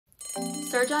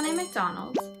Sir John A.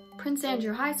 Macdonald, Prince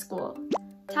Andrew High School,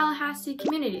 Tallahassee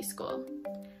Community School.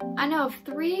 I know of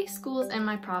 3 schools in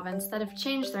my province that have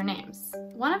changed their names.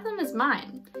 One of them is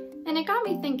mine, and it got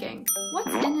me thinking,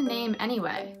 what's in a name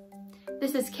anyway?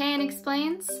 This is KN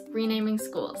Explains, Renaming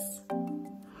Schools.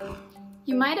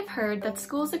 You might have heard that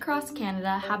schools across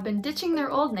Canada have been ditching their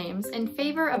old names in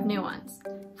favor of new ones.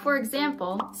 For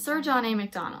example, Sir John A.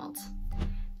 Macdonald.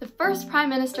 The first Prime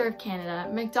Minister of Canada,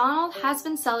 Macdonald has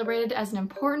been celebrated as an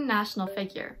important national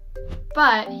figure,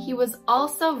 but he was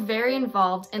also very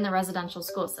involved in the residential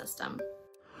school system.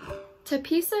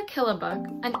 Tapisa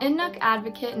Kilabuk, an Inuk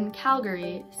advocate in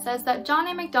Calgary, says that John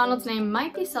A. Macdonald's name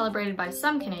might be celebrated by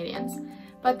some Canadians,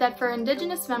 but that for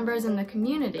Indigenous members in the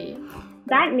community,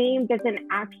 that name doesn't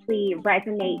actually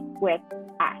resonate with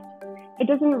us. It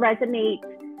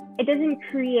doesn't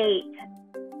create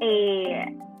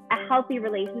a healthy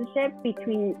relationship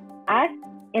between us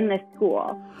and the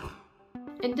school.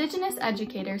 Indigenous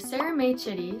educator Sara Mai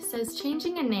Chitty says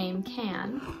changing a name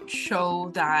can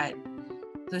show that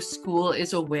the school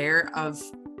is aware of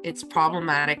its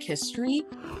problematic history.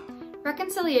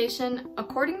 Reconciliation,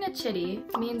 according to Chitty,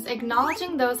 means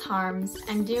acknowledging those harms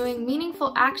and doing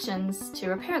meaningful actions to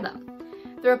repair them.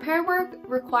 The repair work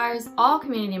requires all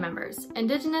community members,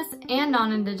 Indigenous and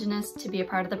non-Indigenous, to be a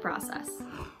part of the process.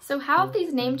 So how have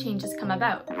these name changes come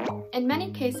about? In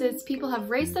many cases, people have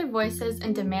raised their voices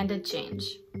and demanded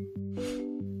change.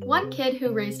 One kid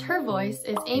who raised her voice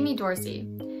is Aimee Dorsey.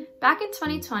 Back in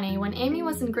 2020, when Aimee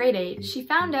was in grade 8, she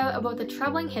found out about the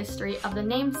troubling history of the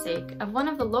namesake of one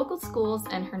of the local schools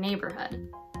in her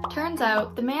neighborhood. Turns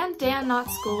out, the man Dan Knott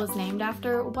School was named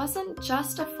after wasn't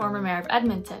just a former mayor of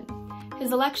Edmonton.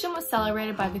 His election was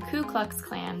celebrated by the Ku Klux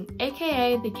Klan,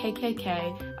 aka the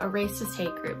KKK, a racist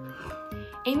hate group.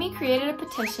 Aimee created a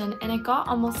petition and it got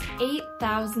almost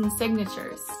 8,000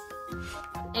 signatures.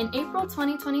 In April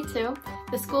 2022,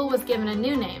 the school was given a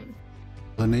new name.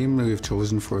 The name we've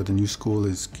chosen for the new school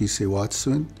is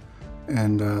kisêwâtisiwin,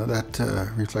 and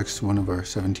that reflects one of our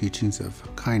 7 teachings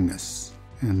of kindness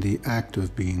and the act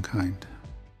of being kind.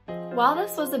 While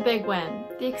this was a big win,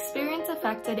 the experience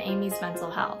affected Aimee's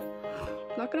mental health.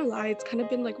 Not gonna lie, it's kind of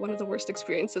been like one of the worst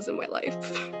experiences in my life.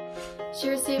 She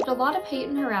received a lot of hate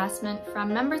and harassment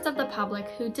from members of the public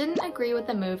who didn't agree with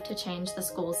the move to change the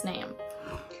school's name.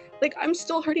 Like, I'm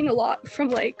still hurting a lot from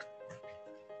like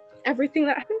everything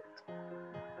that happened.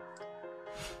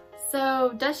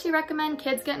 So, does she recommend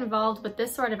kids get involved with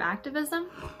this sort of activism?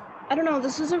 I don't know,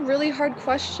 this is a really hard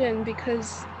question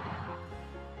because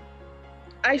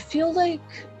I feel like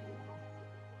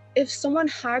if someone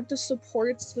had the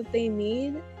supports that they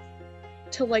need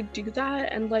to like do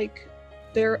that and like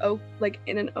they're like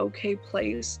in an okay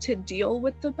place to deal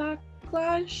with the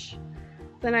backlash,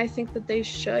 then I think that they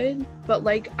should, but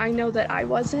like I know that I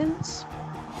wasn't.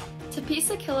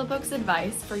 Tapisa Kilabuk's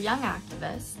advice for young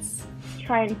activists: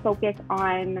 try and focus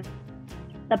on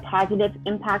the positive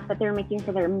impacts that they're making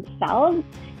for themselves,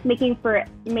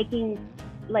 making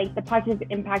like the positive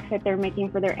impacts that they're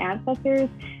making for their ancestors,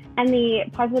 and the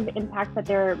positive impacts that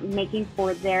they're making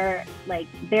for their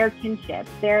kinship,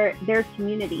 their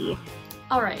community.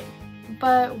 All right,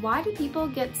 but why do people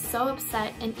get so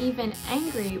upset and even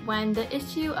angry when the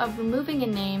issue of removing a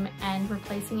name and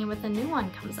replacing it with a new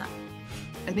one comes up?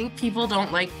 I think people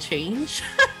don't like change.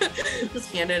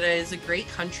 Canada is a great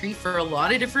country for a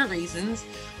lot of different reasons,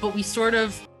 but we sort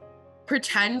of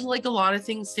pretend like a lot of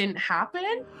things didn't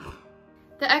happen.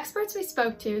 The experts we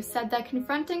spoke to said that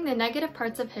confronting the negative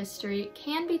parts of history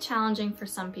can be challenging for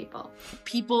some people.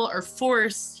 People are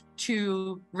forced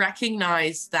to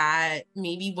recognize that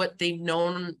maybe what they've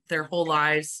known their whole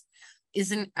lives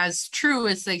isn't as true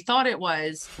as they thought it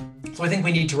was. So I think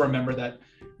we need to remember that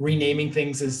renaming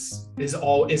things is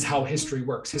how history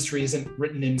works. History isn't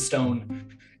written in stone.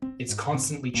 It's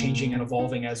constantly changing and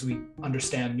evolving as we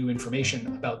understand new information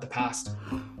about the past.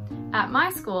 At my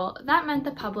school, that meant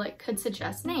the public could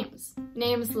suggest names.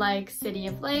 Names like City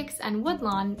of Lakes and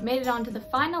Woodlawn made it onto the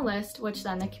final list, which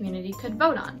then the community could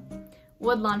vote on.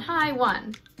 Woodland High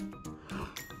won.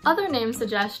 Other name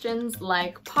suggestions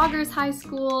like Poggers High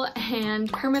School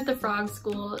and Kermit the Frog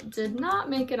School did not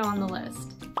make it on the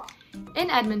list. In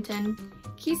Edmonton,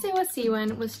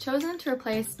 kisêwâtisiwin was chosen to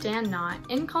replace Dan Knott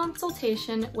in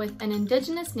consultation with an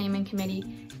Indigenous naming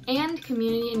committee and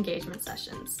community engagement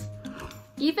sessions.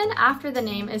 Even after the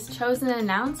name is chosen and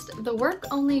announced, the work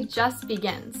only just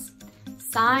begins.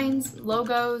 Signs,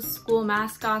 logos, school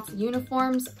mascots,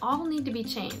 uniforms all need to be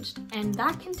changed, and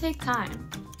that can take time.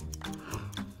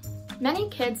 Many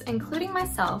kids, including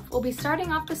myself, will be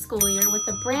starting off the school year with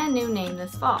a brand new name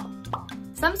this fall.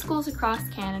 Some schools across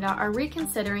Canada are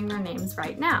reconsidering their names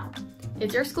right now.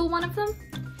 Is your school one of them?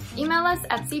 Email us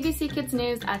at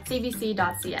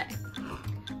cbckidsnews@cbc.ca.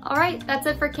 Alright, that's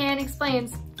it for Can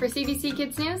Explains. For CBC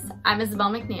Kids News, I'm Isabelle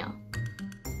MacNeil.